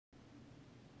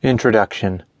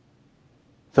Introduction.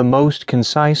 The most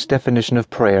concise definition of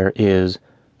prayer is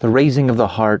the raising of the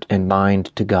heart and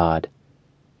mind to God.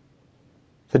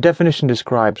 The definition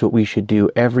describes what we should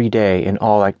do every day in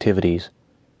all activities.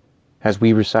 As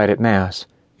we recite at Mass,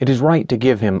 it is right to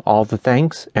give Him all the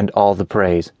thanks and all the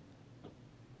praise.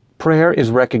 Prayer is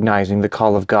recognizing the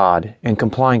call of God and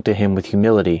complying to Him with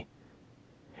humility.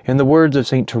 In the words of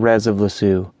St. Therese of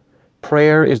Lisieux,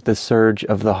 prayer is the surge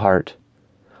of the heart,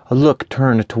 a look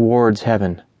turned towards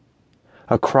heaven,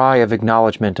 a cry of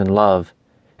acknowledgement and love,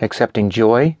 accepting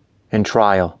joy and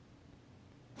trial.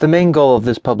 The main goal of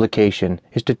this publication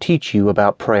is to teach you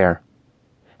about prayer,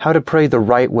 how to pray the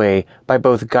right way by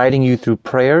both guiding you through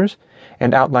prayers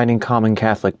and outlining common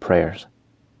Catholic prayers.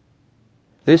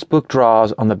 This book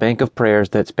draws on the bank of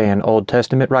prayers that span Old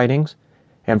Testament writings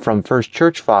and from First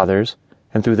Church Fathers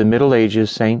and through the Middle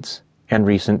Ages saints and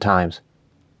recent times.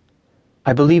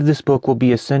 I believe this book will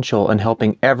be essential in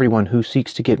helping everyone who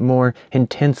seeks to get more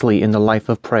intensely in the life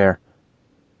of prayer.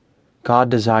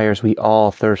 God desires we all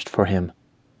thirst for Him.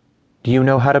 Do you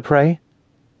know how to pray?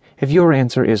 If your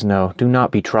answer is no, do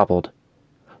not be troubled.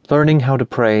 Learning how to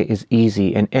pray is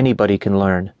easy and anybody can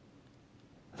learn.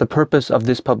 The purpose of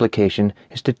this publication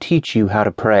is to teach you how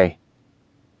to pray.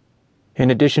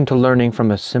 In addition to learning from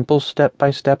a simple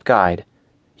step-by-step guide,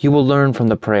 you will learn from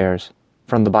the prayers,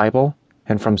 from the Bible,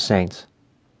 and from saints.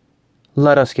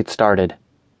 Let us get started.